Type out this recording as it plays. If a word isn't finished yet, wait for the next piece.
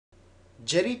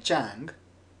Jerry Chang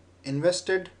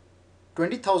invested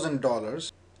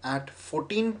 $20,000 at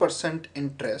 14%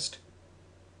 interest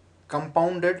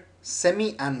compounded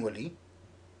semi-annually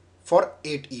for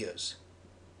 8 years.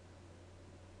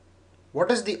 What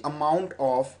is the amount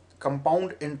of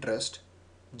compound interest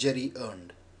Jerry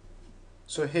earned?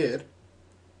 So here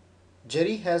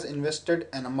Jerry has invested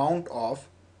an amount of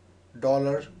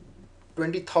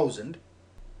 $20,000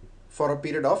 for a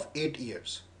period of 8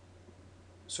 years.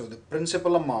 So the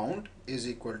principal amount is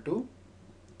equal to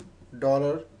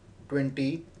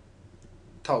 $20,000,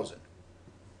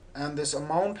 and this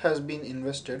amount has been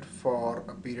invested for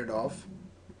a period of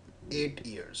 8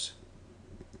 years.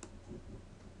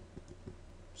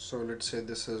 So let's say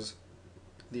this is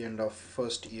the end of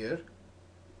first year,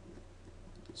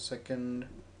 second,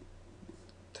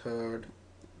 third,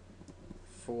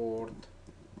 fourth,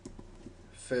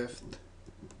 fifth,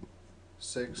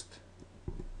 sixth,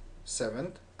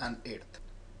 seventh, and eighth.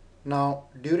 Now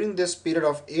during this period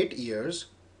of 8 years,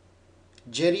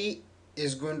 Jerry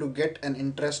is going to get an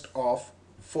interest of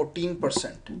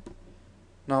 14%.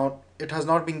 Now it has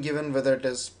not been given whether it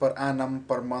is per annum,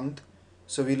 per month,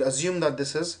 so we'll assume that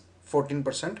this is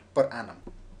 14% per annum.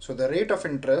 So the rate of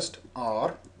interest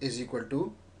R is equal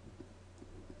to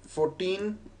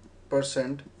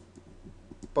 14%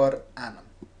 per annum.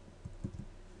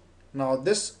 Now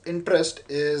this interest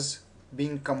is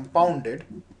being compounded,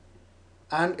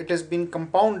 and it is being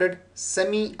compounded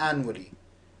semi-annually.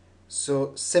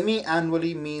 So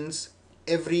semi-annually means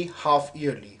every half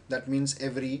yearly, that means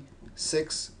every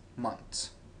 6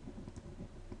 months.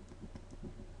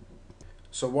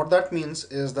 So what that means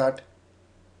is that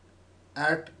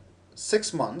at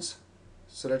 6 months,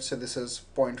 so let's say this is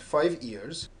 0.5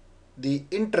 years, the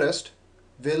interest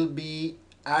will be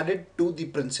added to the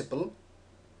principal,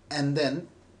 and then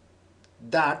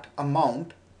that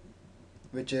amount,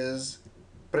 which is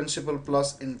principal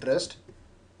plus interest,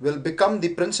 will become the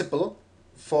principal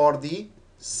for the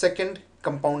second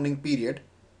compounding period,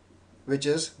 which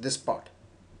is this part.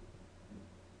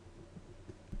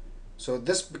 So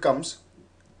this becomes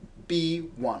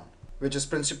P1, which is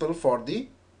principal for the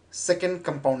second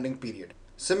compounding period.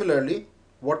 Similarly,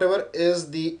 whatever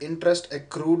is the interest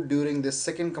accrued during the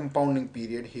second compounding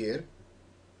period here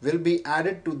will be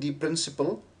added to the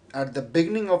principal at the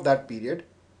beginning of that period,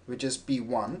 which is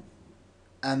P1,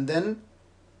 and then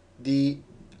the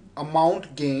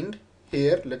amount gained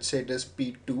here, let's say it is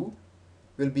P2,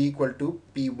 will be equal to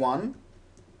P1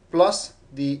 plus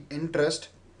the interest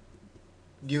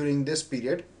during this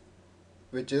period,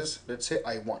 which is, let's say,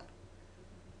 I1,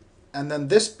 and then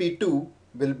this P2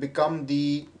 will become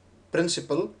the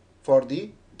principal for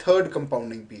the third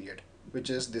compounding period, which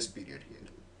is this period here.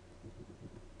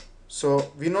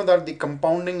 So we know that the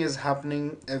compounding is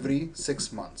happening every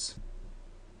 6 months.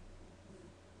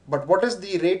 But what is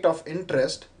the rate of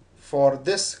interest for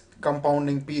this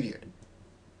compounding period?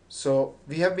 So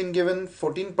we have been given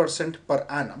 14% per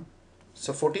annum.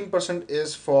 So 14%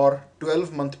 is for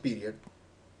 12-month period,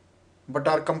 but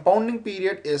our compounding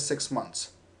period is 6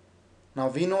 months. Now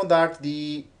we know that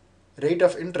the rate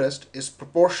of interest is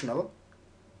proportional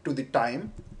to the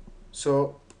time.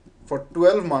 So for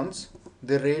 12 months,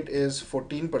 the rate is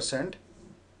 14%.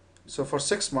 So for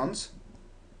 6 months,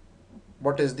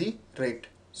 what is the rate?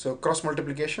 So cross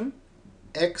multiplication,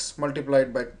 x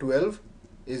multiplied by 12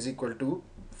 is equal to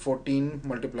 14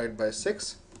 multiplied by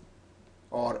 6,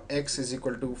 or x is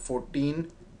equal to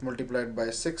 14 multiplied by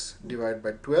 6 divided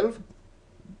by 12.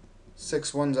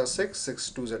 6 ones are 6, 6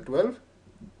 twos are 12,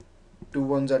 2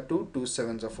 ones are 2, 2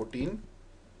 sevens are 14.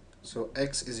 So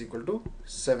x is equal to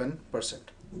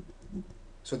 7%.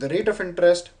 So the rate of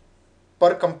interest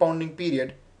per compounding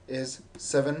period is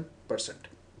 7%.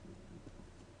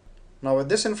 Now with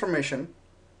this information,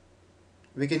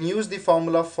 we can use the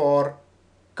formula for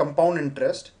compound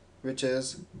interest, which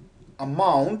is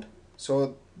amount.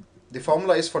 So the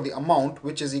formula is for the amount,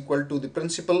 which is equal to the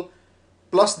principal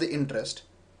plus the interest,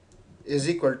 is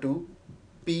equal to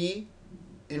P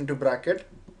into bracket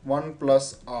 1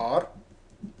 plus R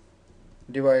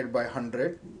divided by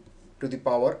 100 to the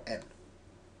power n.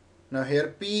 Now here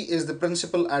P is the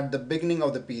principal at the beginning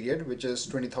of the period, which is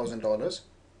 $20,000.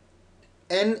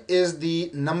 N is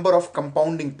the number of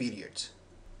compounding periods.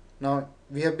 Now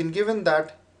we have been given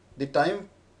that the time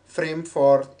frame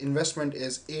for investment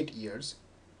is 8 years,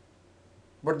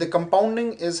 but the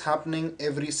compounding is happening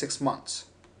every 6 months.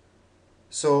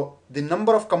 So the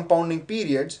number of compounding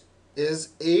periods is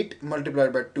 8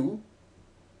 multiplied by 2,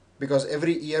 because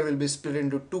every year will be split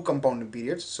into 2 compounding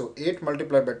periods. So 8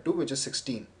 multiplied by 2, which is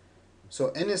 16.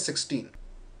 So n is 16,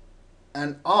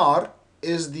 and R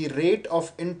is the rate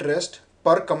of interest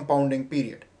per compounding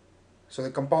period. So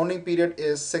the compounding period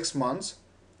is 6 months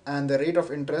and the rate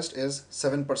of interest is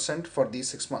 7% for these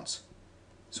 6 months.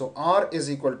 So R is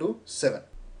equal to 7.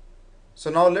 So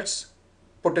now let's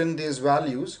put in these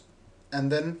values and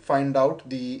then find out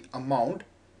the amount,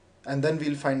 and then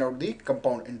we'll find out the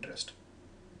compound interest.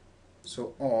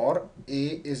 So or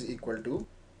A is equal to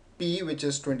P, which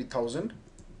is 20,000,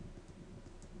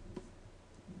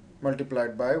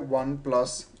 multiplied by 1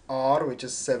 plus R, which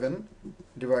is 7,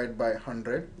 divided by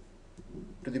 100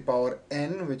 to the power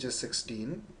N, which is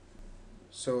 16.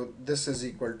 So this is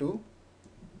equal to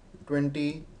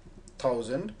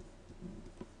 20,000,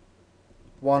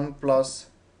 1 plus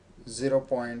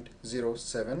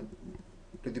 0.07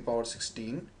 to the power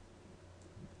 16.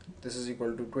 This is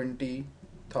equal to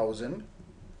 20,000,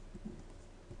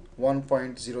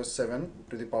 1.07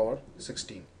 to the power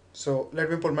 16. So let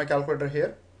me put my calculator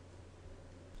here.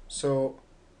 So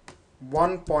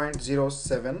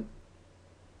 1.07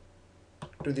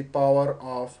 to the power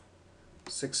of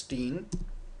 16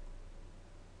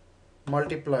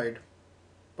 multiplied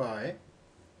by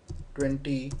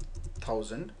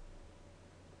 20,000,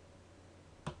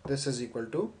 this is equal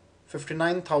to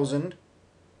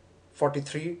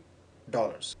 $59,043.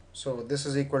 So this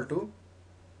is equal to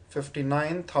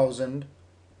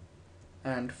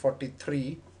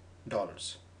 $59,043.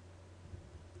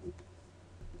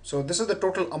 So this is the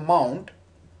total amount,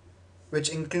 which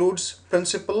includes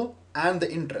principal and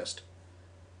the interest.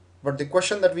 But the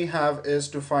question that we have is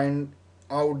to find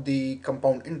out the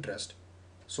compound interest.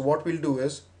 So what we'll do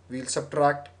is we'll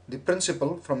subtract the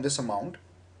principal from this amount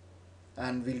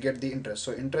and we'll get the interest.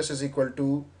 So interest is equal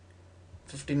to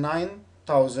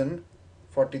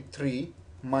 59,043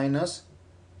 minus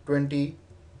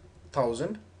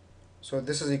 20,000. So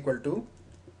this is equal to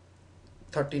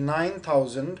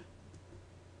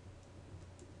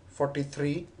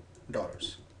 39,043.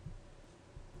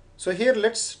 So here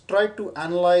let's try to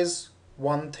analyze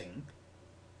one thing,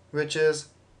 which is,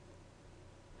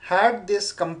 had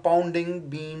this compounding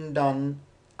been done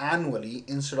annually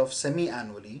instead of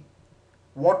semi-annually,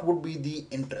 what would be the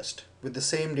interest with the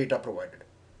same data provided?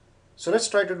 So let's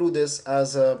try to do this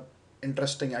as a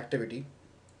interesting activity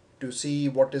to see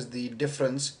what is the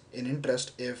difference in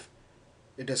interest if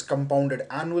it is compounded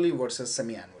annually versus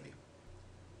semi-annually.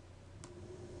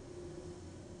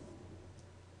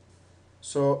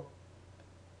 So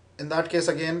in that case,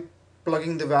 again,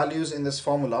 plugging the values in this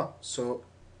formula. So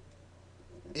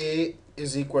A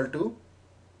is equal to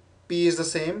P is the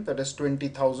same, that is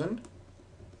 20,000,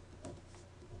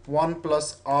 1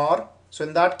 plus R. So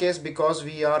in that case, because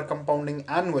we are compounding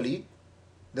annually,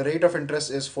 the rate of interest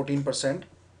is 14%.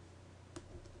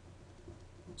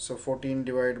 So 14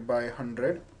 divided by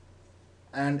 100,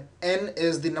 and N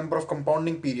is the number of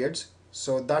compounding periods,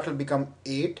 so that will become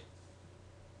 8.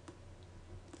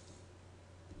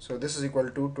 So this is equal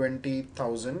to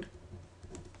 20,000,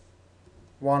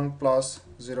 1 plus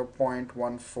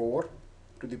 0.14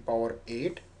 to the power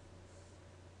 8.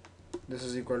 This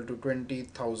is equal to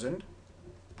 20,000,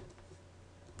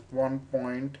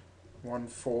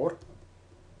 1.14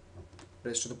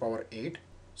 raised to the power 8.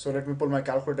 So let me pull my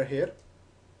calculator here.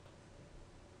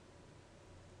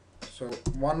 So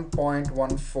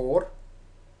 1.14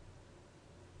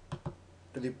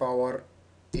 to the power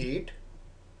 8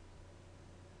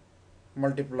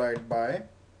 multiplied by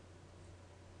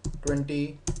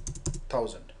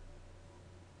 20,000,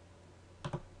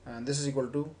 and this is equal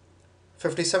to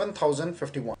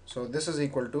 57,051. So this is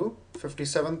equal to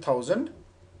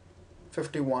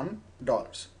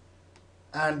 $57,051,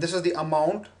 and this is the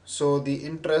amount. So the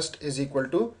interest is equal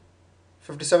to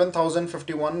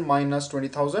 57,051 minus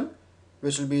 20,000,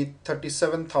 which will be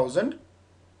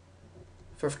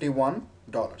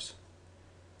 $37,051.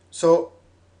 So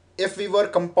if we were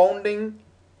compounding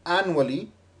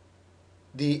annually,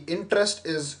 the interest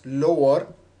is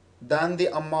lower than the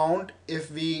amount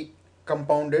if we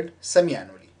compounded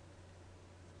semi-annually.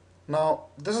 Now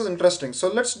this is interesting. So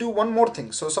let's do one more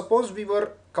thing. So suppose we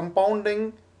were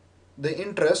compounding the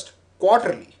interest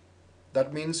quarterly,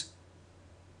 that means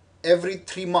every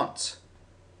 3 months.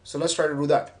 So let's try to do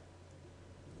that.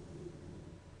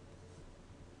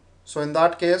 So in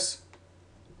that case,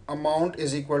 amount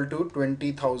is equal to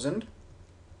 20,000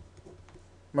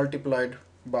 multiplied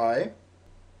by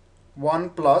 1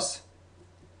 plus,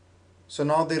 so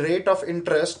now the rate of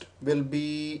interest will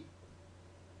be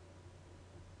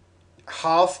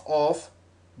half of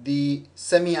the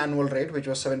semi-annual rate, which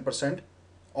was 7%,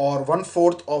 or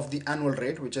 1/4 of the annual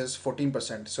rate, which is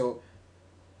 14%. So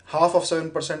half of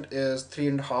 7% is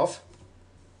 3.5.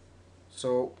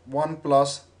 So 1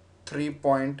 plus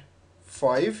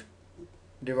 3.5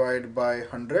 divided by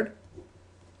 100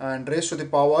 and raised to the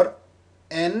power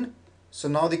n. So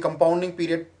now the compounding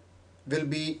period will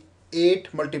be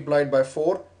 8 multiplied by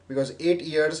 4 because 8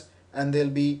 years, and there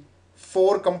will be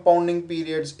 4 compounding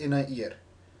periods in a year.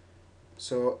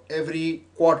 So every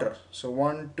quarter, so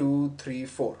 1, 2, 3,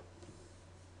 4.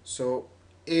 So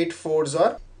 8 fours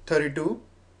are 32,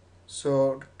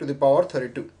 so to the power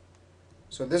 32.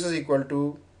 So this is equal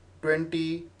to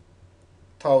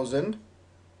 20,000.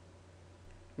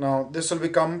 Now this will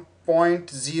become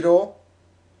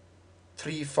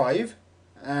 0.035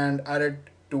 and add it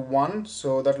to 1,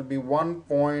 so that will be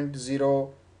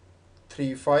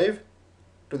 1.035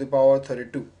 to the power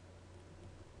 32.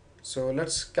 So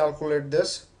let's calculate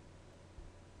this.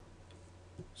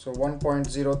 So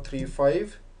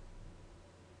 1.035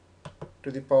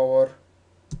 to the power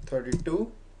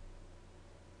 32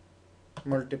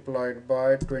 multiplied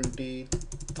by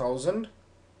 20,000,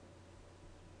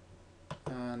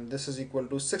 and this is equal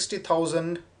to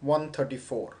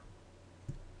 60,134.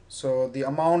 So the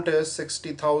amount is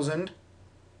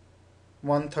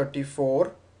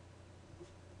 60,134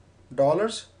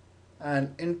 dollars,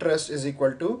 and interest is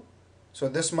equal to, so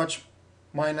this much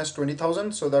minus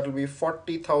 20,000, so that will be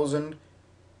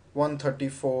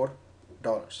 40,134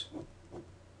 dollars.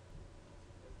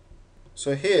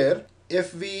 So here,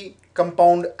 if we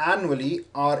compound annually,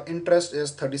 our interest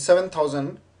is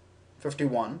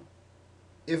 37,051.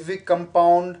 If we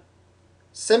compound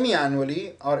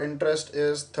semi-annually, our interest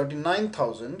is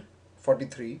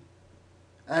 39,043.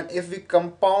 And if we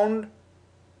compound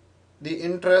the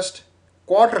interest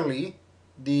quarterly,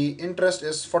 the interest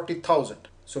is 40,000.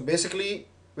 So basically,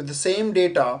 with the same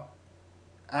data,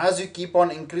 as you keep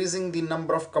on increasing the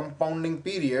number of compounding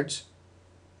periods,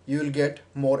 you will get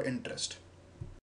more interest.